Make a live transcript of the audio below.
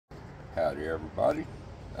Howdy everybody.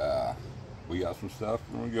 We got some stuff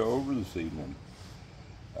we're going to go over this evening.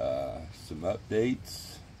 Some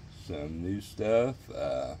updates, some new stuff,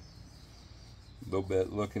 a little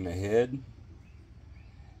bit looking ahead,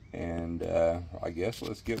 and I guess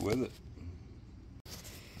let's get with it.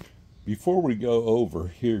 Before we go over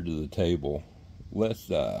here to the table,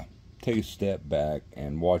 let's take a step back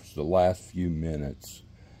and watch the last few minutes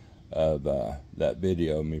of that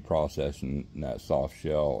video of me processing that soft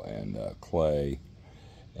shell and clay,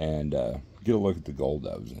 and get a look at the gold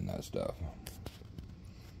that was in that stuff.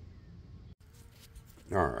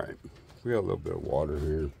 Alright, we got a little bit of water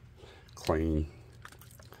here, clean.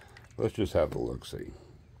 Let's just have a look-see.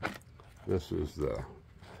 This is the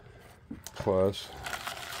Plus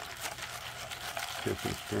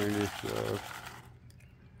kitchen strainer stuff.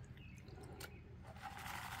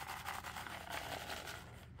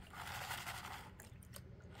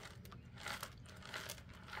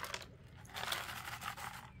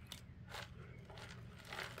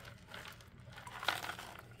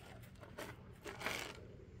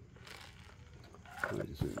 Let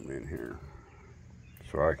me zoom in here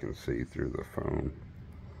so I can see through the phone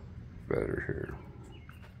better here.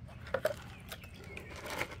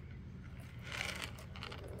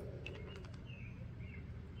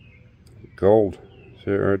 Gold,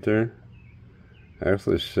 see it right there?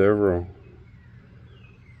 Actually several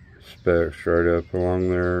specks right up along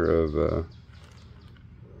there of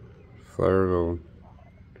flare gold.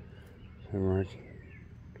 Right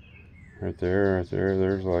there,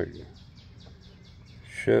 there's like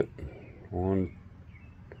shit. 1,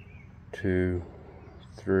 2,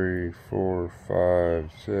 3, 4,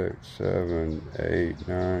 5, 6, 7, 8,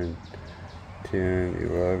 9, 10,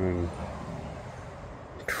 11,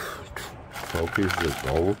 12 pieces of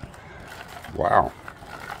gold. Wow.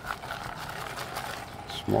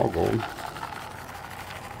 Small gold.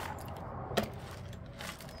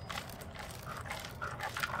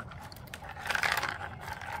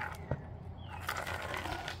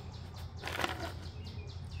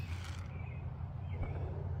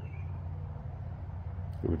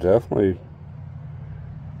 Definitely.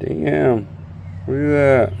 Damn. Look at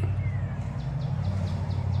that.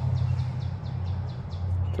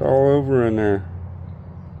 It's all over in there.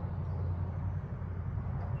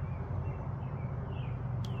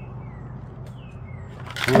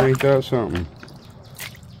 Ain't that something?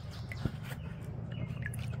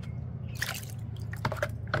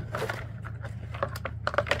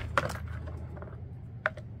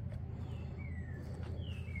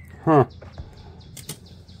 Huh.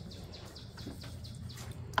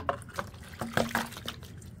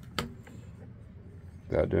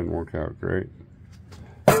 That didn't work out great.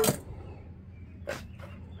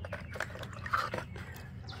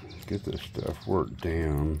 Get this stuff worked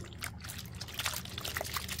down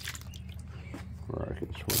where I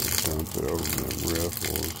can sort of dump it over the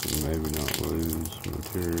riffles and maybe not lose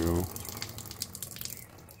material.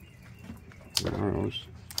 Alright, let's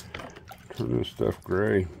turn this stuff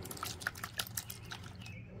gray.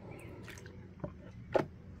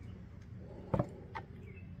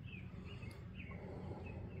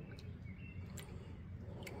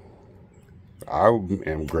 I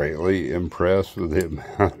am greatly impressed with the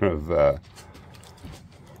amount of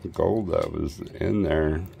gold that was in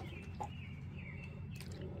there.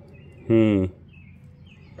 Ain't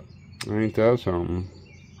that something?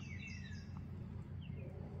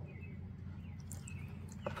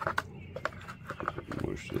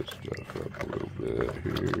 Mush this stuff up a little bit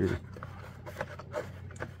here.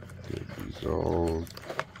 Get dissolved.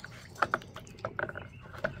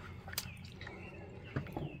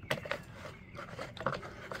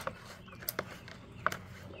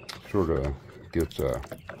 Sort of gets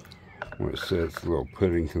when it sits, a little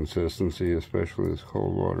pudding consistency, especially this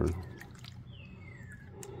cold water.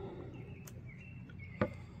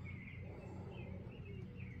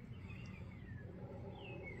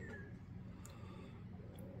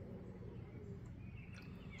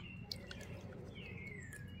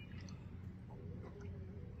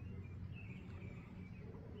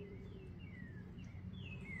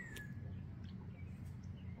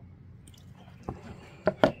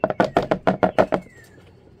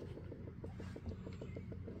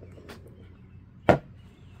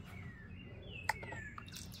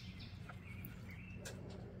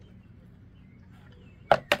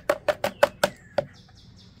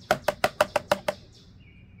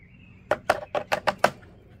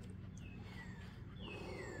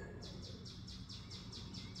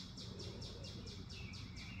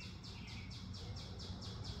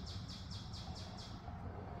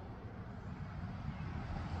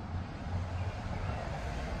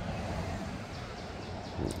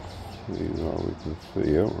 These all we can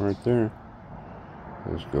see. Oh, right there.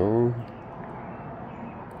 There's gold.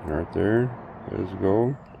 Right there. There's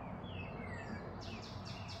gold.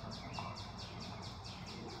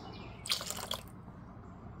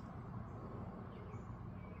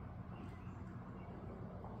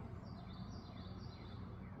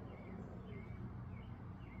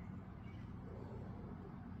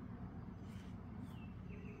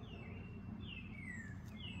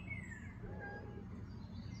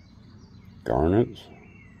 Garnets.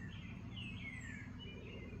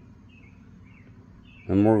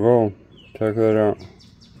 And more gold. Check that out.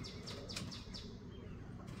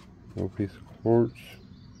 Little piece of quartz.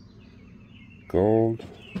 Gold.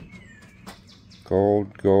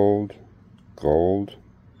 Gold, gold, gold.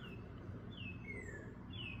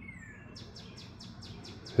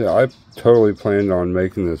 Yeah, I totally planned on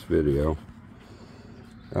making this video.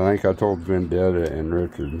 I think I told Vendetta and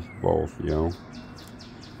Richard both, you know,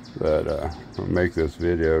 that I'll make this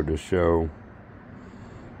video to show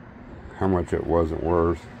how much it wasn't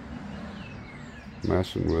worth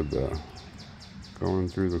messing with going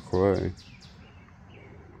through the clay.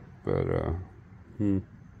 But there's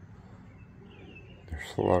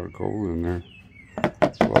a lot of gold in there,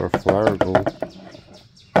 a lot of flower gold.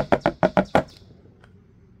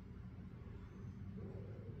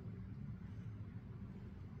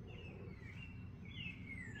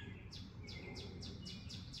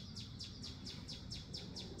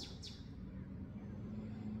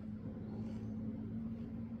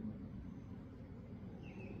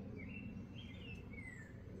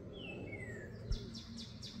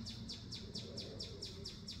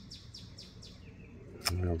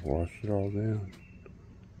 I've washed it all down.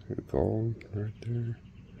 There's gold right there.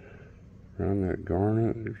 Around that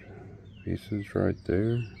garnet, there's pieces right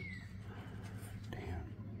there. Damn.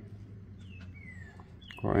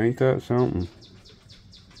 Well, ain't that something?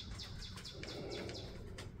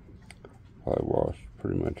 I washed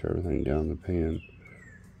pretty much everything down the pan.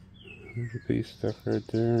 There's a piece stuck right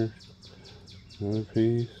there. Another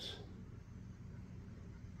piece.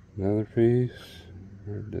 Another piece.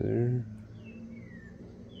 Right there.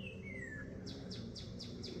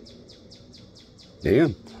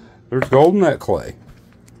 Damn, there's gold in that clay.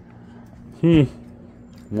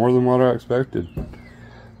 More than what I expected.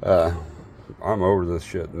 I'm over this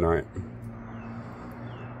shit tonight.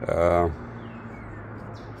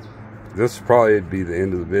 This will probably be the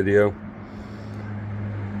end of the video.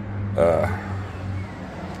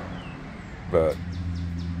 But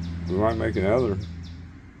we might make another.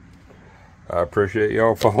 I appreciate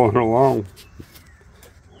y'all following along.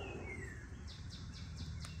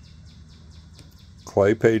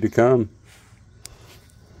 ClayPay to come.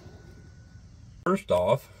 First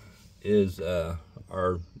off is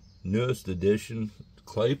our newest addition,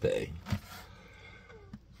 ClayPay.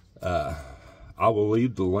 I will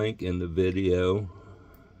leave the link in the video,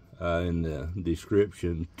 in the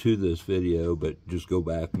description to this video, but just go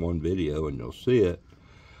back one video and you'll see it.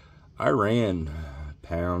 I ran a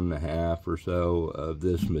pound and a half or so of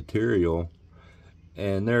this material,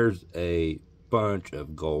 and there's a bunch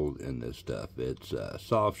of gold in this stuff. It's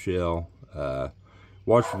soft shell.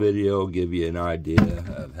 Watch the video, give you an idea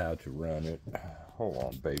of how to run it. Hold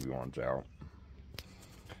on, baby one's out.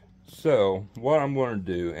 So what I'm going to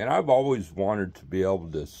do, and I've always wanted to be able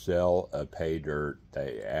to sell a Paydirt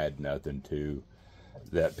they add nothing to,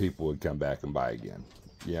 that people would come back and buy again.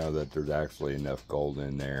 You know, that there's actually enough gold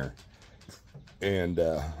in there. And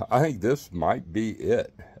I think this might be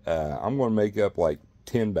it. I'm going to make up like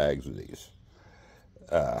 10 bags of these.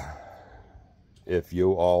 If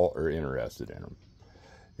you all are interested in them.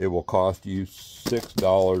 It will cost you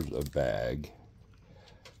 $6 a bag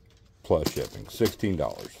plus shipping.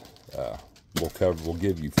 $16. We'll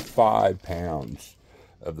give you 5 pounds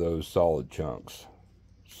of those solid chunks,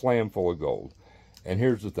 slam full of gold. And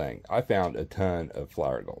here's the thing, I found a ton of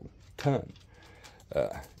flower gold,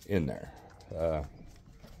 in there.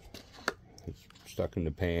 It's stuck in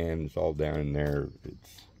the pan, it's all down in there.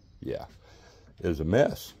 It's, yeah, it's a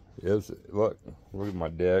mess. Look at my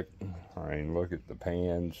deck. I mean, look at the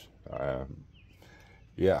pans.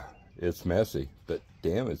 Yeah, it's messy, but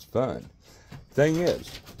damn, it's fun. Thing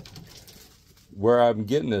is, where I'm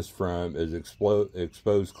getting this from is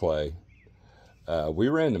exposed clay. We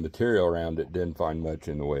ran the material around it, didn't find much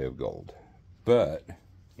in the way of gold. But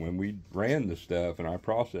when we ran the stuff and I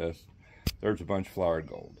processed, there's a bunch of flowered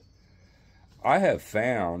gold. I have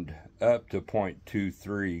found up to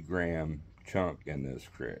 0.23 gram chunk in this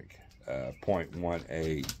creek,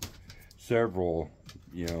 0.18, several,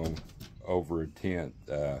 you know, over a tenth.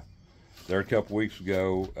 The there a couple weeks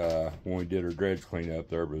ago when we did our dredge cleanup,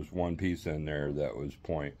 there was one piece in there that was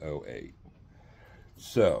 0.08.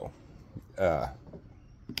 So, I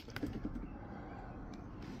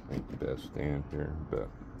think the best stand here, but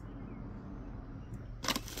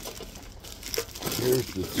here's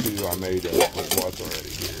the two I made up with what's already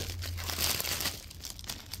here.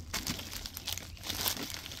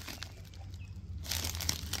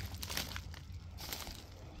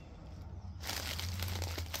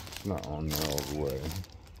 It's not on there all the way,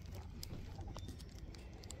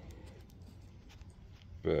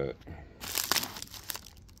 but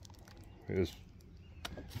it's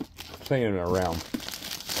saying around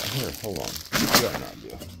here. Hold on, I got an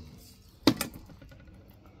idea.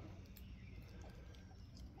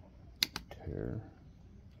 Tear.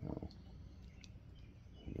 Oh.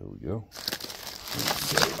 There we go.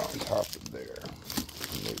 Let's get it on top of there.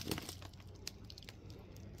 Maybe.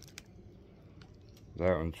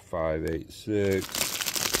 That one's 5/86.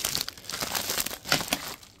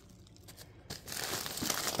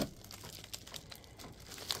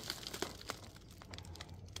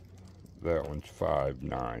 That one's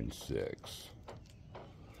 5/96.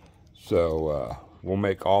 So we'll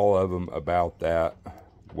make all of them about that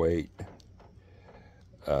weight.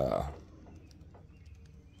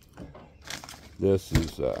 This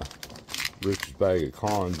is Rich's bag of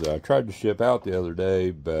cons that I tried to ship out the other day,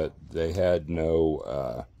 but they had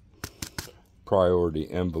no priority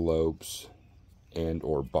envelopes and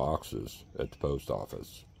or boxes at the post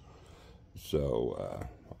office. So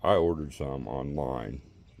I ordered some online.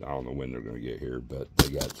 I don't know when they're going to get here, but they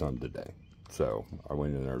got some today. So I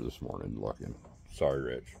went in there this morning looking. Sorry,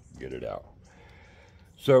 Rich, get it out.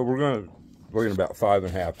 So we're looking about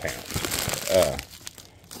 5.5 pounds.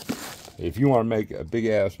 If you want to make a big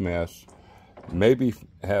ass mess, maybe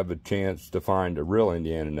have a chance to find a real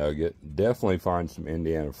Indiana nugget. Definitely find some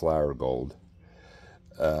Indiana flour gold.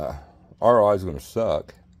 ROI is going to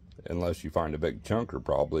suck unless you find a big chunker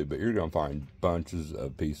probably, but you're going to find bunches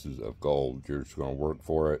of pieces of gold. You're just going to work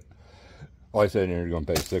for it. Like I said, you're going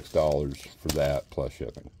to pay $6 for that plus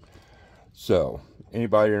shipping. So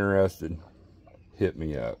anybody interested, hit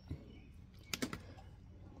me up.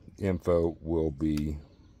 Info will be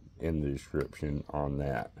in the description on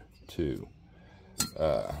that too.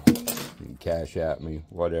 You can cash at me,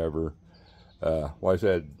 whatever. Like I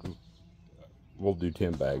said, we'll do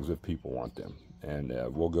 10 bags if people want them, and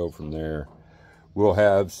we'll go from there. We'll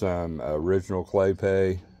have some original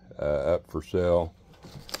ClayPay up for sale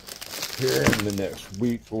here in the next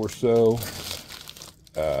week or so.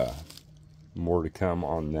 More to come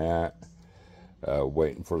on that.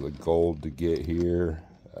 Waiting for the gold to get here.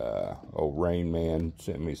 Old Rain Man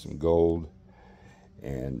sent me some gold,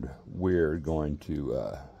 and we're going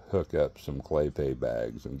to hook up some ClayPay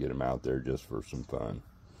bags and get them out there just for some fun.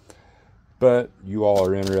 But you all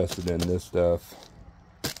are interested in this stuff,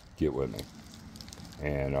 get with me,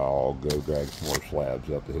 and I'll go drag some more slabs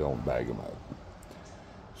up the hill and bag them up.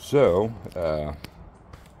 So I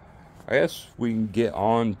guess we can get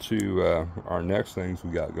on to our next things we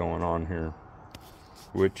got going on here,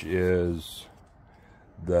 which is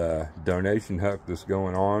the donation huck that's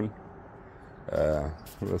going on.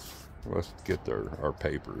 Let's get our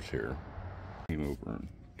papers here. Came over and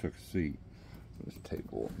took a seat. This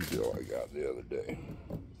table deal I got the other day.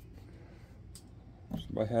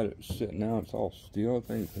 Somebody had it sitting out. It's all steel. I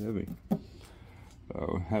think it's heavy.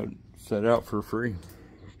 So had it set out for free.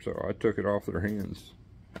 So I took it off their hands.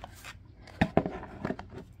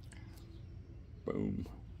 Boom.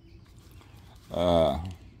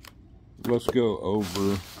 Let's go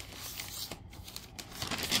over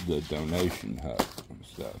the donation hub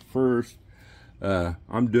stuff. First,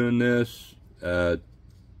 I'm doing this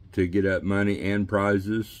to get up money and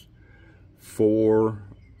prizes for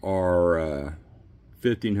our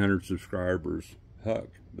 1,500 subscribers Huck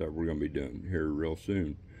that we're going to be doing here real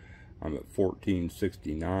soon. I'm at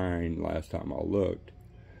 1469 last time I looked.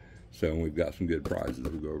 So we've got some good prizes.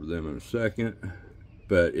 We'll go over them in a second.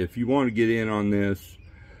 But if you want to get in on this,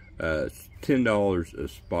 it's $10 a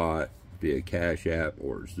spot via Cash App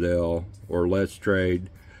or Zelle or Let's Trade.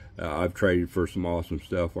 I've traded for some awesome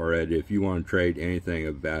stuff already. If you want to trade anything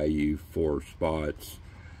of value for spots,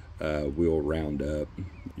 we'll round up,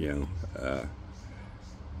 you know.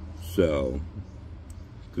 So,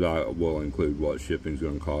 because I will include what shipping's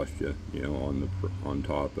going to cost you, you know, on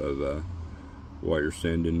top of what you're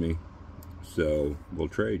sending me. So we'll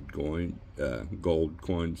trade coin, gold,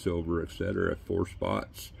 coin, silver, etc. for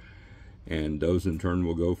spots, and those in turn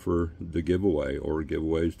will go for the giveaway or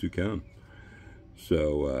giveaways to come.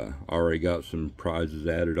 So I already got some prizes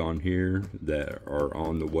added on here that are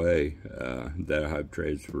on the way, that I have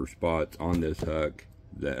trades for spots on this Huck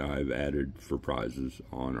that I've added for prizes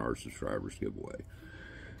on our subscribers giveaway.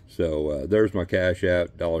 So there's my Cash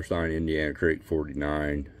App,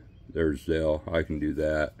 $IndianaCreek49. There's Zelle. I can do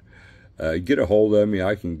that. Get a hold of me.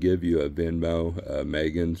 I can give you a Venmo,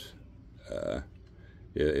 Megan's,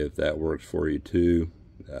 if that works for you too.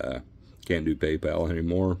 Can't do PayPal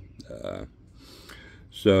anymore.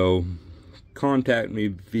 So contact me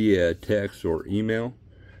via text or email.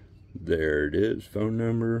 There it is, phone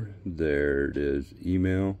number. There it is,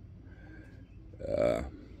 email.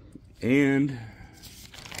 And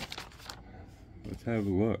let's have a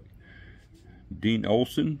look. Dean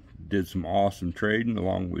Olson did some awesome trading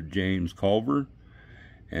along with James Culver.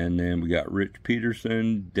 And then we got Rich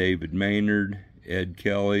Peterson, David Maynard, Ed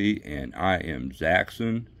Kelly, and I am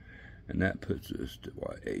Zaxxon. And that puts us to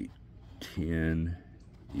what, 8, 10,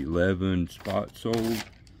 11 spots sold.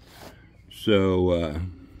 So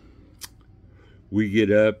we get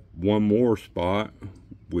up one more spot,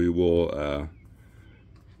 we will,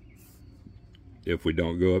 if we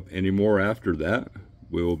don't go up any more after that,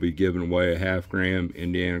 we will be giving away a 1/2 gram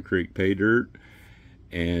Indiana Creek Paydirt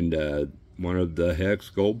and one of the Hex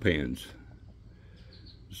gold pans.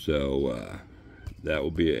 So that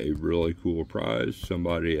will be a really cool prize.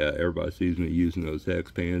 Somebody, everybody sees me using those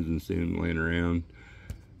Hex pans and seeing them laying around.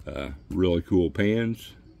 Really cool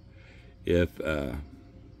pans. If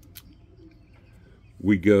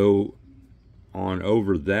we go on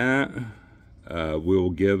over that, we'll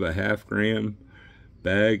give a 1/2 gram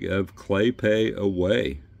bag of ClayPay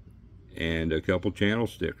away and a couple channel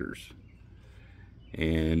stickers.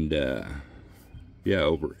 And yeah,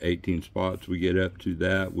 over 18 spots we get up to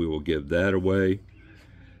that, we will give that away.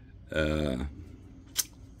 And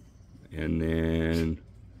then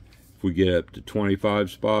if we get up to 25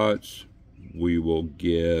 spots, we will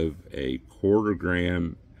give a 1/4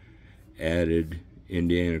 gram added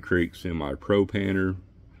Indiana Creek semi-pro panner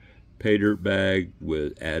Paydirt bag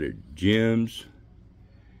with added gems.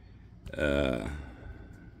 And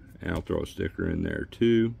I'll throw a sticker in there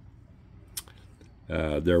too.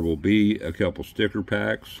 There will be a couple sticker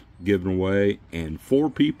packs given away, and 4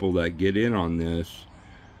 people that get in on this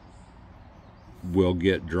will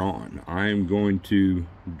get drawn. I'm going to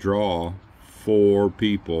draw 4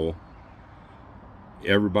 people.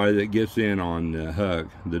 Everybody that gets in on the Huck,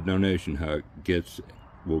 the donation Huck,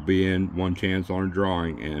 will be in one chance on a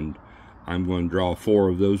drawing, and I'm going to draw 4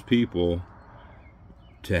 of those people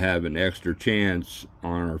to have an extra chance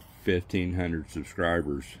on our 1,500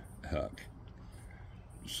 subscribers Huck.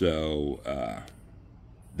 So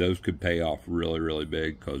those could pay off really, really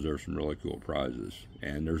big, because there's some really cool prizes,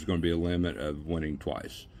 and there's going to be a limit of winning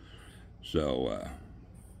twice. So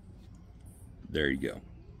there you go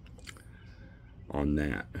on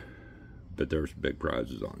that. But there's big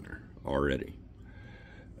prizes on there already.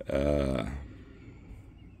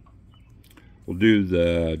 We'll do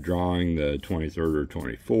the drawing the 23rd or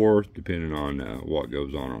 24th, depending on what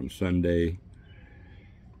goes on Sunday.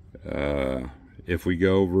 If we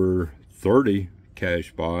go over 30 cash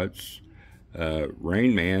spots,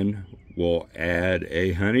 Rain Man will add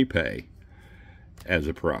a honey pay as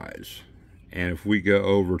a prize. And if we go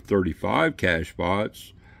over 35 cash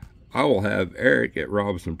spots, I will have Eric at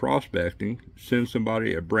Carson Prospecting send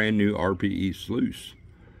somebody a brand new RPE sluice.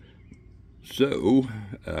 So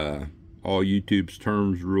all YouTube's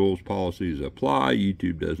terms, rules, policies apply.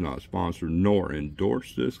 YouTube does not sponsor nor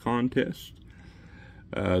endorse this contest.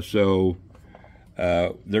 So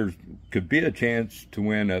there could be a chance to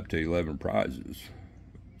win up to 11 prizes.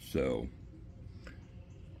 So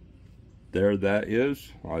there that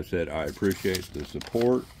is. Like I said, I appreciate the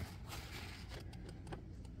support.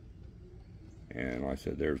 And like I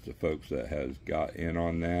said, there's the folks that has got in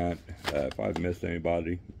on that. If I've missed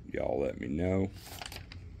anybody, y'all let me know.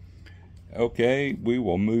 Okay, we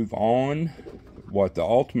will move on. What the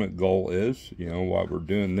ultimate goal is, you know, what we're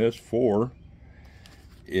doing this for,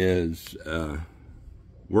 is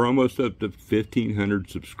we're almost up to 1,500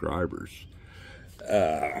 subscribers.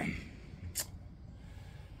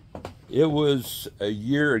 It was a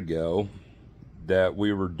year ago that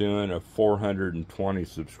we were doing a 420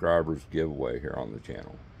 subscribers giveaway here on the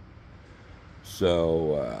channel.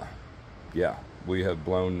 So yeah, we have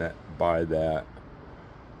blown that by that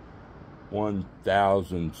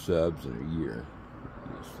 1,000 subs in a year.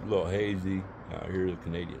 It's a little hazy out here. The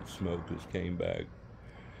Canadian smoke just came back.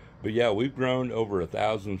 But yeah, we've grown over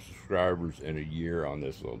 1,000 subscribers in a year on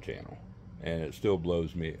this little channel, and it still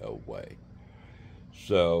blows me away.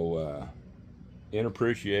 So in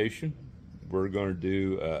appreciation, we're going to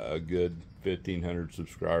do a good 1,500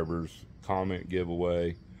 subscribers comment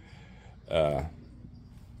giveaway. Like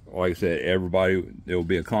I said, everybody, there will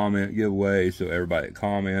be a comment giveaway, so everybody that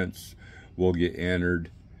comments will get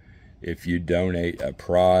entered. If you donate a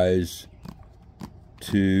prize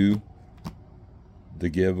to the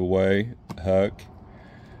giveaway, Huck,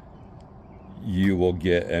 you will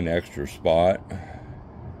get an extra spot.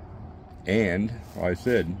 And like I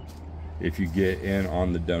said, if you get in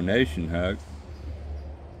on the donation, Huck,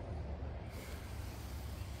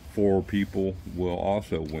 4 people will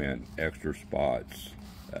also win extra spots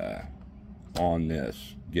on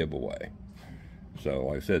this giveaway. So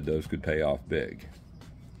like I said, those could pay off big.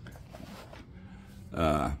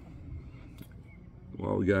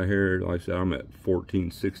 What we got here, like I said, I'm at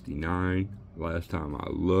 1469 last time I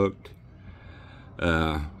looked.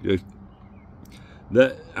 Just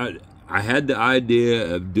that I had the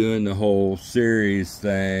idea of doing the whole series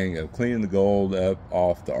thing of cleaning the gold up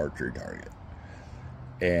off the archery target.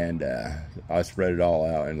 And I spread it all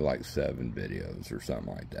out into like 7 videos or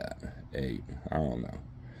something like that. 8, I don't know.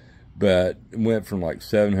 But it went from like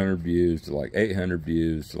 700 views to like 800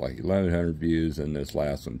 views to like 1,100 views, and this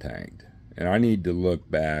last one tanked. And I need to look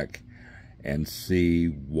back and see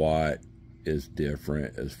what is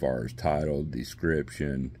different as far as title,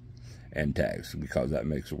 description, and text, because that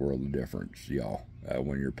makes a world of difference, y'all,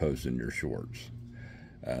 when you're posting your shorts.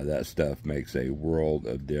 That stuff makes a world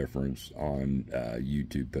of difference on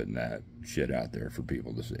YouTube, putting that shit out there for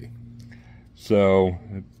people to see. So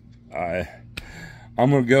I'm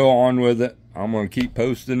gonna go on with it. I'm gonna keep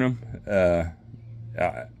posting them.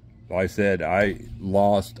 Like I said, I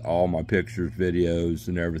lost all my pictures, videos,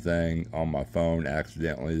 and everything on my phone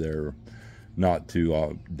accidentally there not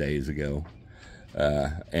 2 days ago.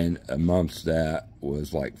 And amongst that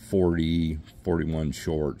was like 41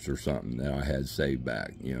 shorts or something that I had saved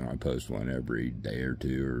back. You know, I post one every day or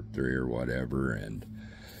 2 or 3 or whatever, and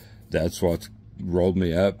that's what's rolled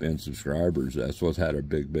me up in subscribers. That's what's had a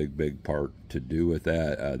big part to do with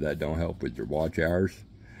that. That don't help with your watch hours,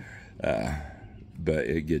 but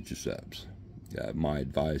it gets you subs. My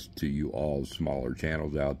advice to you all smaller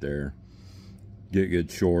channels out there: get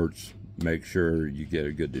good shorts. Make sure you get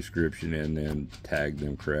a good description in them, tag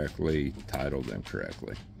them correctly, title them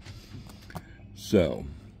correctly. So,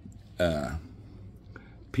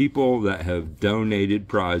 people that have donated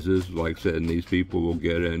prizes, like I said, and these people will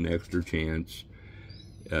get an extra chance.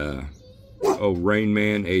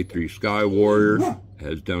 Rainman A3 Sky Warrior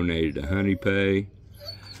has donated a honey pay.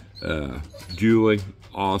 Julie,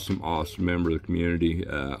 awesome member of the community,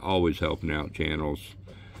 always helping out channels.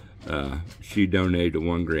 She donated a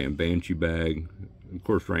 1 gram Banshee bag. Of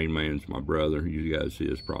course, Rain Man's my brother. You guys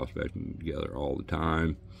see us prospecting together all the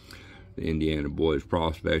time. The Indiana Boys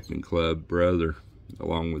Prospecting Club brother,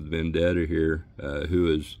 along with Vendetta here,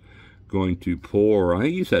 who is going to pour, I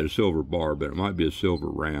think he said a silver bar, but it might be a silver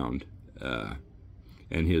round. And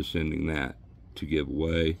he's sending that to give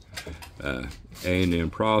away.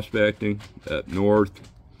 A&M Prospecting up north,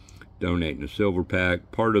 donating a silver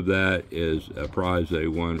pack. Part of that is a prize they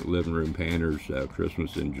won at Living Room Painters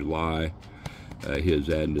Christmas in July. He is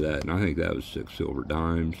adding to that, and I think that was 6 silver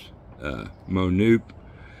dimes. Mo Noop,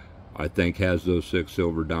 I think, has those 6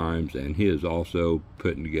 silver dimes, and he is also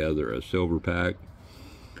putting together a silver pack.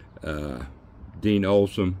 Dean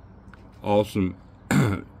Olson, awesome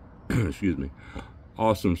excuse me,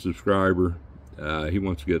 awesome subscriber. He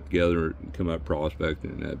wants to get together and come up prospecting,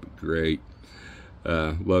 and that'd be great.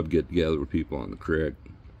 Love to get together with people on the creek.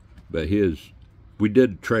 But we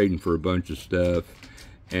did trading for a bunch of stuff,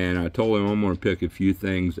 and I told him I'm going to pick a few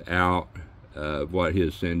things out of what he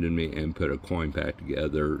is sending me and put a coin pack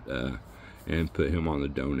together and put him on the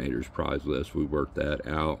donators prize list. We worked that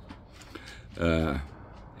out.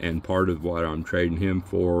 And part of what I'm trading him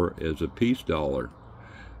for is a peace dollar,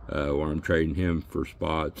 where I'm trading him for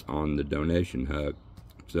spots on the donation Huck.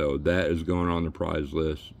 So that is going on the prize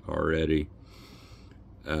list already.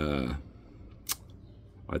 I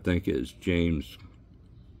think it's James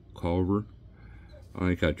Culver. I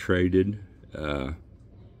think I traded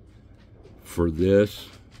for this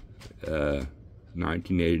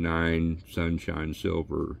 1989 Sunshine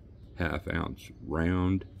Silver ½ ounce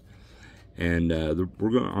round, and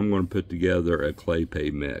I'm going to put together a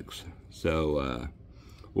ClayPay mix. So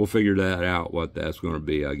we'll figure that out, what that's going to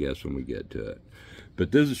be, I guess, when we get to it.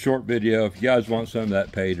 But this is a short video. If you guys want some of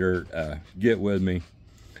that Paydirt, get with me.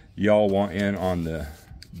 Y'all want in on the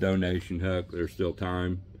donation Huck, there's still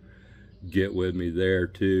time. Get with me there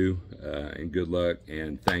too, and good luck,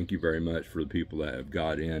 and thank you very much for the people that have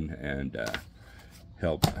got in and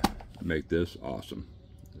helped make this awesome.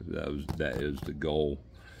 That is the goal.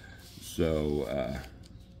 So,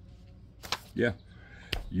 yeah,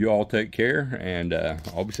 you all take care, and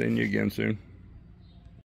I'll be seeing you again soon.